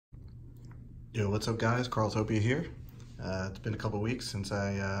Yo, what's up guys? Carltopia here. It's been a couple weeks since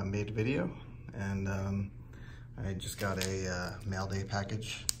I made a video, and I just got a mail day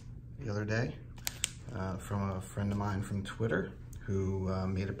package the other day from a friend of mine from Twitter who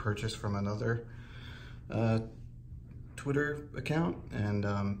made a purchase from another Twitter account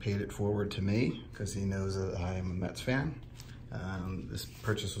and paid it forward to me because he knows that I am a Mets fan. This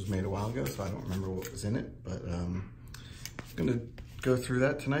purchase was made a while ago, so I don't remember what was in it, but I'm gonna go through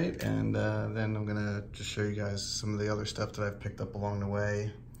that tonight, and then I'm gonna just show you guys some of the other stuff that I've picked up along the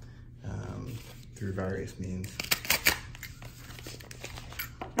way through various means.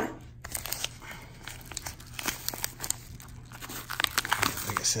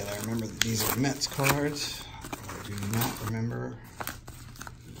 Like I said, I remember that these are Mets cards. I do not remember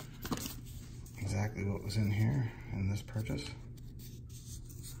exactly what was in here in this purchase.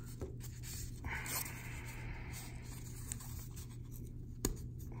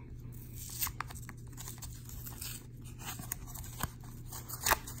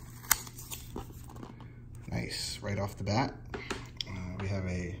 Nice, right off the bat, we have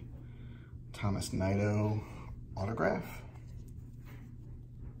a Thomas Nido autograph.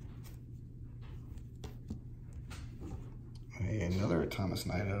 Another Thomas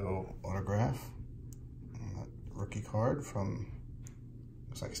Nido autograph, rookie card from,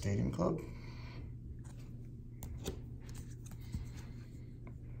 looks like Stadium Club.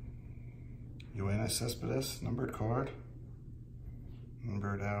 Yoenis Cespedes numbered card.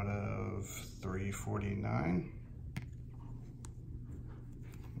 Numbered out of 349.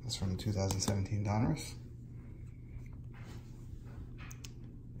 That's from 2017 Donruss.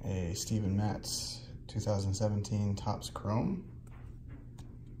 A Steven Matz 2017 Topps Chrome.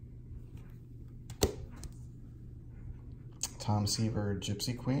 Tom Seaver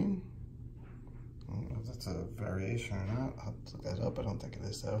Gypsy Queen. I don't know if that's a variation or not. I'll have to look that up. I don't think it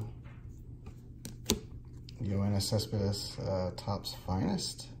is though. Yoenis Cespedes Topps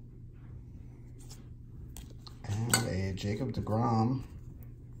Finest, and a Jacob deGrom,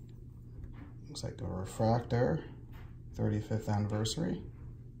 looks like a refractor, 35th anniversary.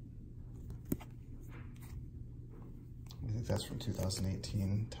 I think that's from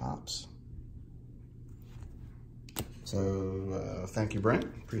 2018 Topps. So thank you, Brent,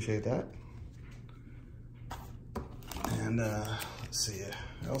 appreciate that. And let's see,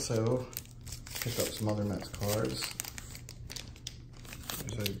 I also picked up some other Mets cards.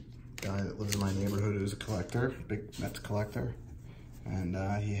 There's a guy that lives in my neighborhood who's a collector, big Mets collector. And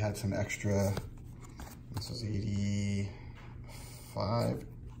he had some extra, this was 85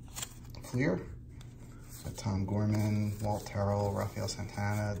 Fleer. Got Tom Gorman, Walt Terrell, Rafael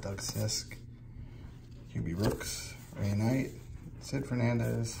Santana, Doug Sisk, Hubie Brooks, Ray Knight, Sid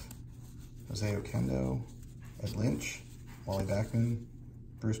Fernandez, Jose Oquendo, Ed Lynch, Wally Backman,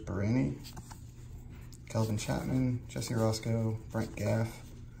 Bruce Barani, Kelvin Chapman, Jesse Roscoe, Brent Gaff,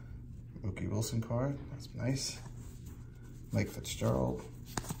 Mookie Wilson card, that's nice. Mike Fitzgerald,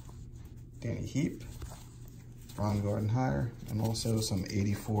 Danny Heap, Ron Gardenhire, and also some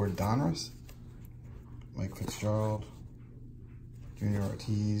 84 Donruss. Mike Fitzgerald, Junior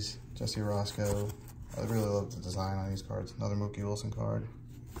Ortiz, Jesse Roscoe. I really love the design on these cards. Another Mookie Wilson card.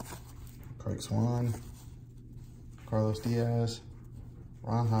 Craig Swan, Carlos Diaz,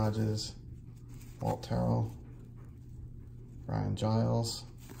 Ron Hodges, Walt Terrell, Brian Giles,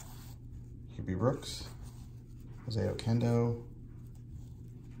 Hubie Brooks, Jose Oquendo,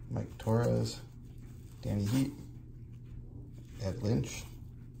 Mike Torres, Danny Heat, Ed Lynch,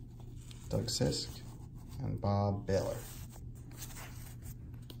 Doug Sisk, and Bob Baylor.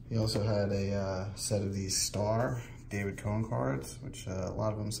 He also had a set of these Star David Cohn cards, which a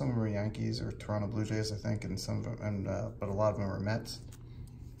lot of them, some of them are Yankees or Toronto Blue Jays, I think, and some of them, but a lot of them are Mets.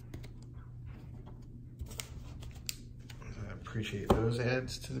 Appreciate those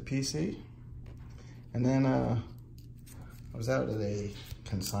adds to the PC. And then I was out at a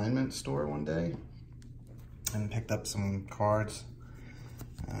consignment store one day and picked up some cards.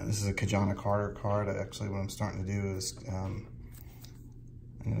 This is a Kajana Carter card. Actually, what I'm starting to do is I'm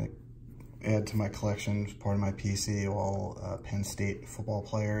going to add to my collection, as part of my PC, all Penn State football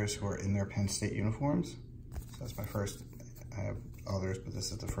players who are in their Penn State uniforms. So that's my first. I have others, but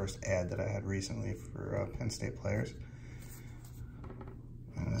this is the first ad that I had recently for Penn State players.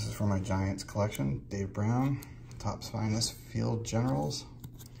 And this is for my Giants collection. Dave Brown, Topps Finest Field Generals.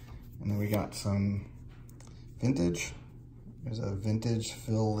 And then we got some vintage. There's a vintage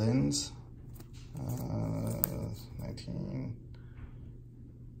Phil Linz,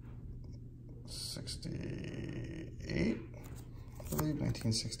 1968, I believe,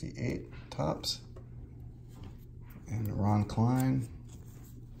 1968 Topps. And Ron Klein,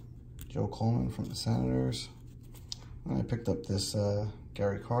 Joe Coleman from the Senators. And I picked up this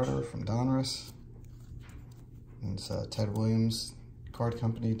Gary Carter from Donruss. And it's Ted Williams card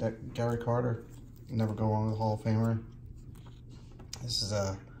company, Gary Carter. Never go wrong with a Hall of Famer. This is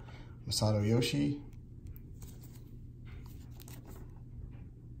Masato Yoshi.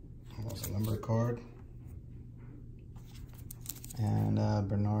 That was a numbered card. And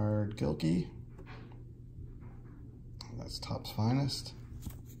Bernard Gilkey. That's Topps Finest.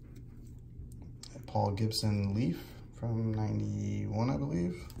 Paul Gibson Leaf from 91, I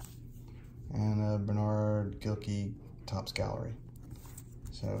believe. And Bernard Gilkey Topps Gallery.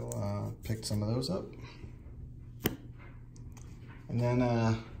 So picked some of those up. And then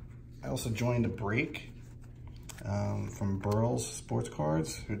I also joined a break from Burles Sports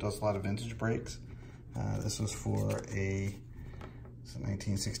Cards, who does a lot of vintage breaks. This was for a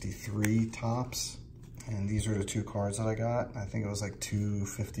 1963 Topps, and these are the two cards that I got. I think it was like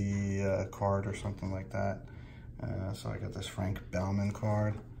 $250 card or something like that. So I got this Frank Baumann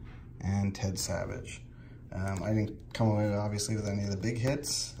card and Ted Savage. I didn't come away obviously with any of the big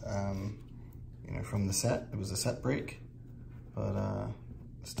hits, you know, from the set. It was a set break, but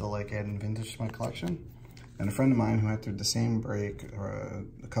still like adding vintage to my collection. And a friend of mine who went through the same break, or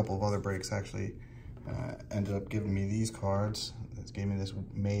a couple of other breaks actually, ended up giving me these cards. It gave me this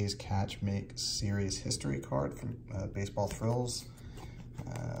Mays Catch Make Series History card from Baseball Thrills.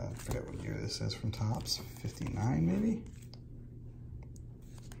 I forget what year this is from Topps, 59 maybe?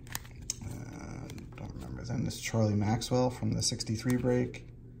 Don't remember. Then this Charlie Maxwell from the 63 break.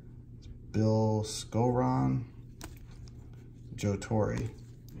 Bill Skowron, Joe Torre,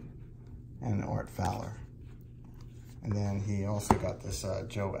 and Art Fowler. And then he also got this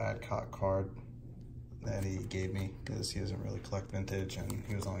Joe Adcock card that he gave me because he doesn't really collect vintage, and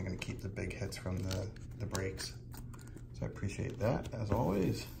he was only going to keep the big hits from the breaks. So I appreciate that, as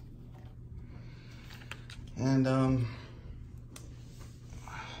always. And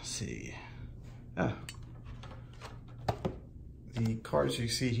let's see. The cards you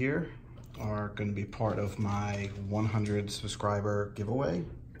see here are going to be part of my 100 subscriber giveaway.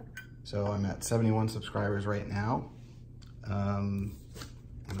 So I'm at 71 subscribers right now. I'm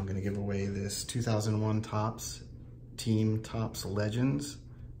going to give away this 2001 Topps Team Topps Legends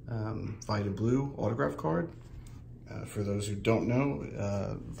Vita Blue autograph card. For those who don't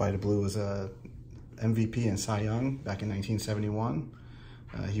know, Vita Blue was a MVP and Cy Young back in 1971.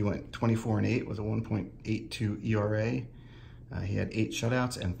 He went 24-8 with a 1.82 ERA. He had 8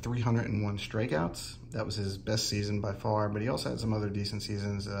 shutouts and 301 strikeouts. That was his best season by far, but he also had some other decent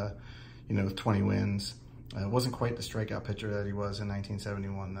seasons, you know, with 20 wins. Wasn't quite the strikeout pitcher that he was in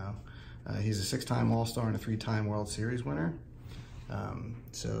 1971, though. He's a 6-time All-Star and a 3-time World Series winner.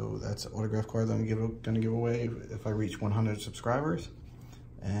 So that's an autograph card that I'm going to give away if I reach 100 subscribers.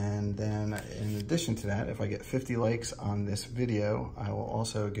 And then in addition to that, if I get 50 likes on this video, I will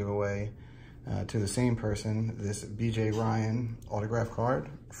also give away to the same person this BJ Ryan autograph card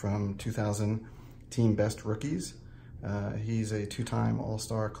from 2000 Team Best Rookies. He's a 2-time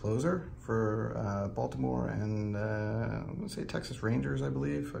All-Star closer for Baltimore and I'm going to say Texas Rangers, I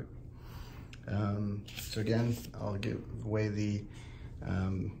believe. So again, I'll give away the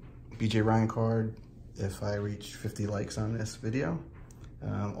BJ Ryan card if I reach 50 likes on this video.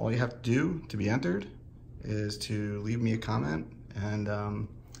 All you have to do to be entered is to leave me a comment and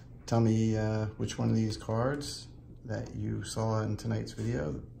tell me which one of these cards that you saw in tonight's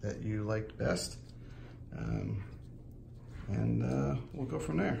video that you liked best. And we'll go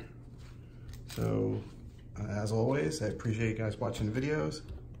from there. So, as always, I appreciate you guys watching the videos.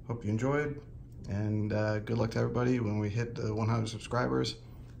 Hope you enjoyed, and good luck to everybody. When we hit the 100 subscribers,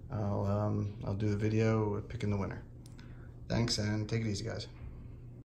 I'll do the video picking the winner. Thanks, and take it easy, guys.